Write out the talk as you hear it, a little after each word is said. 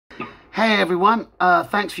Hey everyone,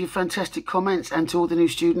 thanks for your fantastic comments, and to all the new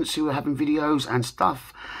students who are having videos and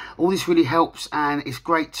stuff. All this really helps, and it's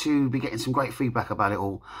great to be getting some great feedback about it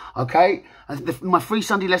all. Okay, my free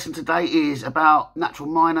Sunday lesson today is about natural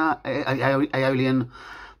minor, Aeolian,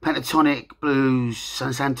 pentatonic, blues,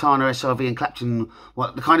 Santana, SRV and Clapton.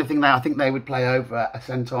 What the kind of thing I think they would play over a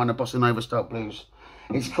Santana Bossa Nova style blues.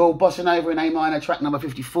 It's called Bossa Nova in A minor, track number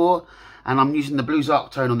 54, and I'm using the blues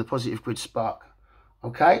arc tone on the Positive Grid Spark.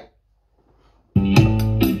 Okay.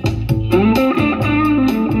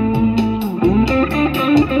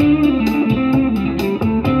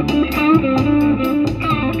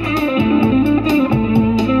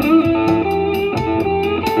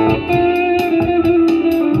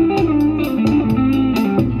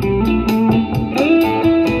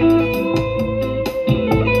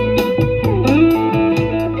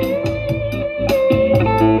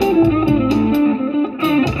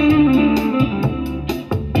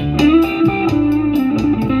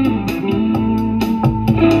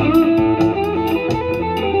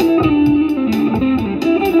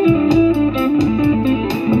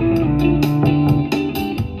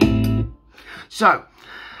 So,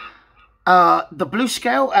 the blues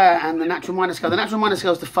scale and the natural minor scale. The natural minor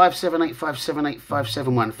scale is the 5-7-8, 5-7-8,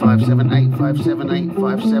 5-7-1, 5-7-8, 5-7-8,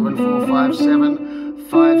 5-7-4, 5-7,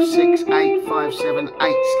 5-6-8,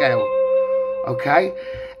 5-7-8 scale. Okay,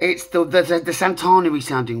 it's the Santana-y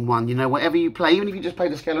sounding one. You know, whatever you play, even if you just play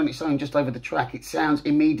the scale on its own, just over the track, it sounds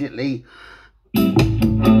immediately. And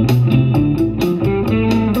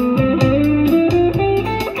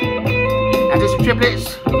do some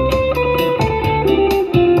triplets.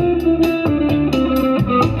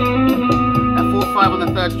 5 on the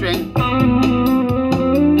 3rd string,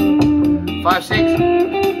 5, 6,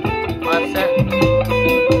 5, 7,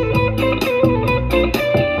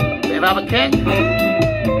 bit of Albert King,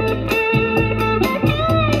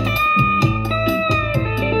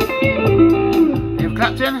 bit of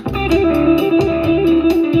Clapton,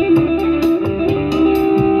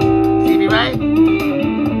 Stevie Ray,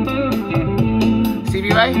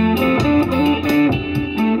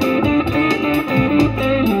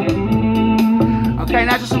 Okay,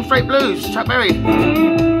 now just some straight blues, Chuck Berry. Okay,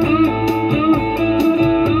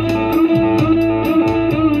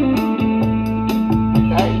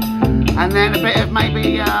 and then a bit of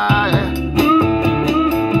maybe a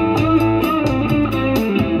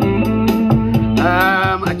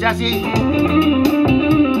jazzy.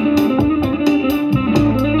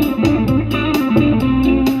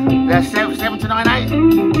 There's 7 to 9, 8.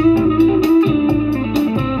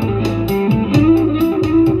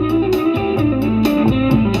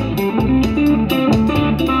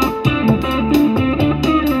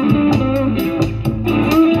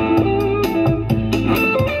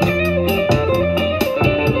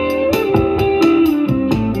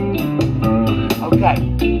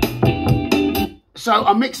 So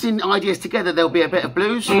I'm mixing ideas together. There'll be a bit of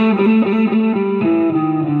blues. So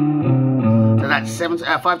that's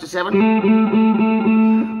 5 to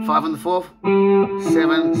 7, 5 on the 4th,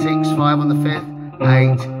 7, 6, 5 on the 5th,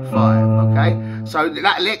 8, 5. Okay. So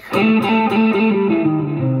that lick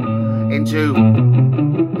into.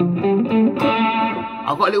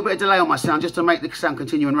 I've got a little bit of delay on my sound just to make the sound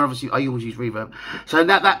continue, and obviously I always use reverb. So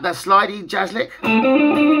that slidey jazz lick.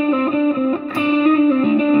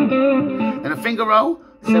 Then a finger roll,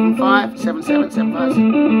 7-5, 7-7, 7-5.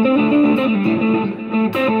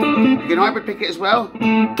 You can hybrid pick it as well.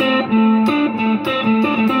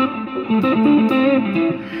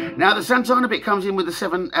 Now the Santana bit comes in with the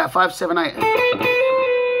 5-7-8.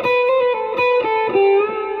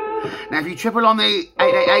 Now if you triple on the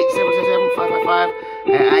 8-8-8, 7-7, 5-5-5,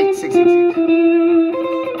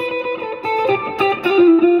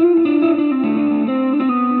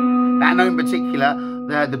 8-6-6-6. That note in particular.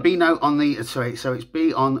 The B note on the, sorry, so it's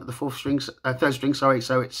B on the 4th string, 3rd string, sorry,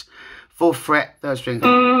 so it's 4th fret, 3rd string.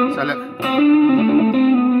 So look.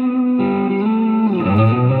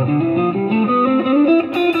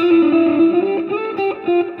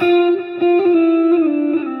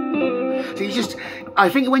 So you just, I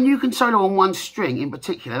think when you can solo on one string in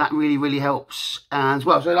particular, that really, really helps as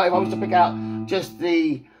well. So like if I was to pick out just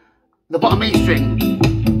the bottom E string,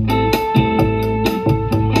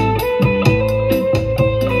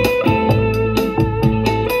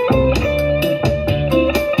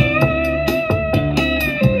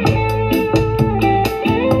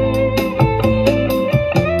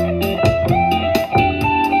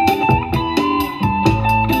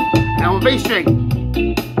 B string.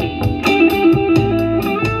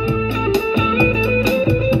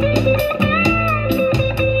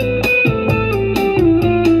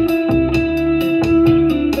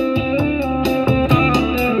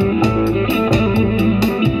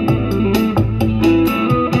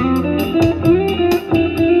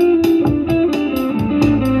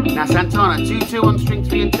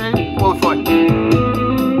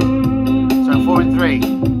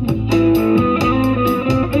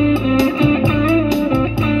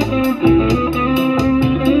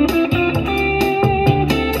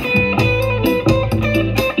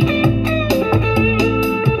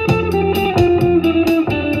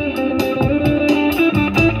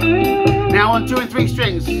 1, 2 and 3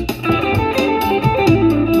 strings.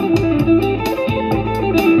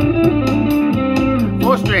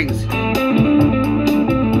 4 strings.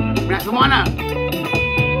 Natural minor.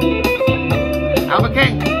 Albert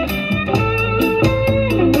King.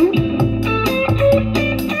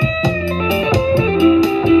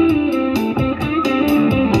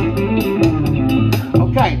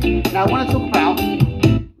 Okay, now I want to talk about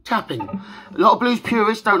tapping. A lot of blues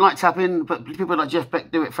purists don't like tapping, but people like Jeff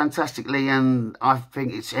Beck do it fantastically, and I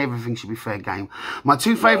think everything should be fair game. My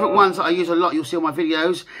 2 favourite ones that I use a lot, you'll see on my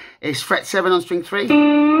videos, is fret 7 on string 3,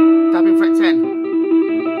 tapping fret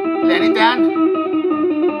 10, letting it down,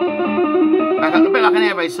 back up a bit like an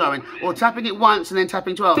air raid siren, or tapping it once and then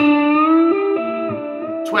tapping 12,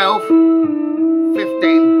 12,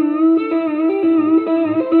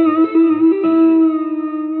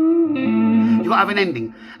 15, you've got to have an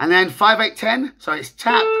ending. And then 5, 8, 10. So it's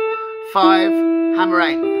tap, 5, hammer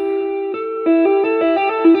 8.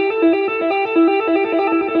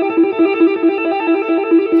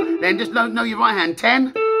 Then just know your right hand.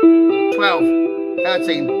 10, 12,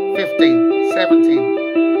 13, 15,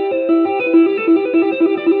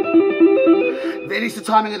 17. Then it's the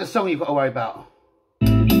timing of the song you've got to worry about.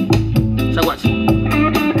 So watch.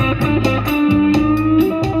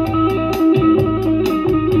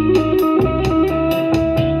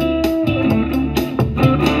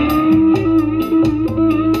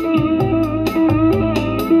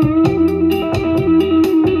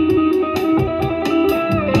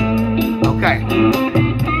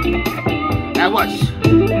 Now watch. So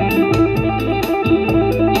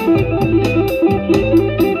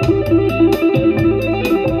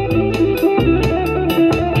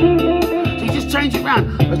you just change it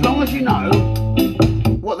round. As long as you know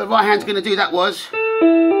what the right hand's going to do, that was. But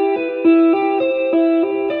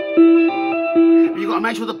you've got to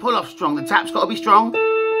make sure the pull-off's strong. The tap's got to be strong.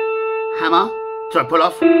 Hammer. Sorry,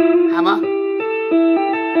 pull-off. Hammer.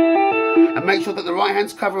 And make sure that the right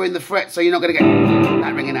hand's covering the fret, so you're not going to get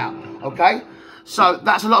that ringing out. Okay, so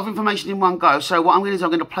that's a lot of information in one go. So what I'm going to do is I'm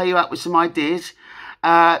going to play you out with some ideas.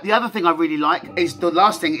 The other thing I really like is the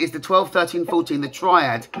last thing is the 12, 13, 14, the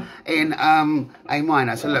triad in A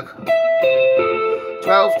minor. So look,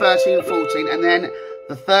 12, 13, 14, and then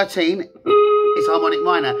the 13 is harmonic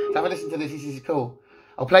minor. So have a listen to this. This is cool.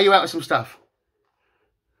 I'll play you out with some stuff.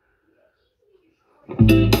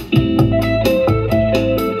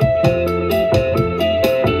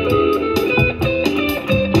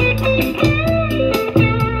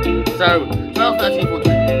 So 12, 13, 14.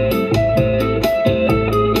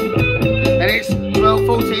 Then it's 12,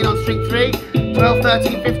 14 on string 3, 12,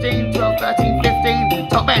 13, 15, 12, 13, 15,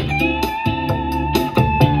 top end.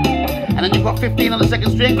 And then you've got 15 on the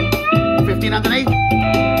second string, 15 underneath.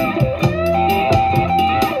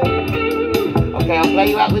 Okay, I'll play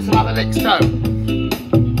you out with some other licks too.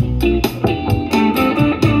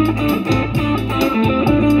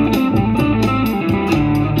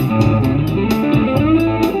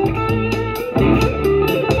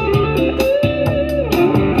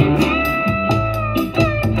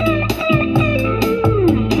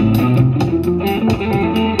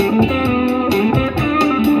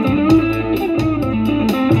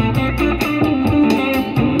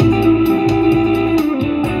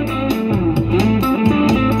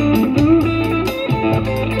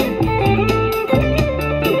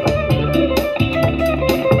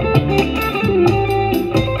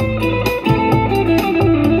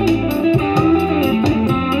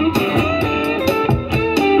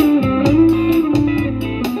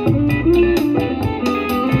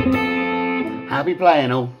 Happy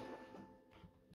playing all.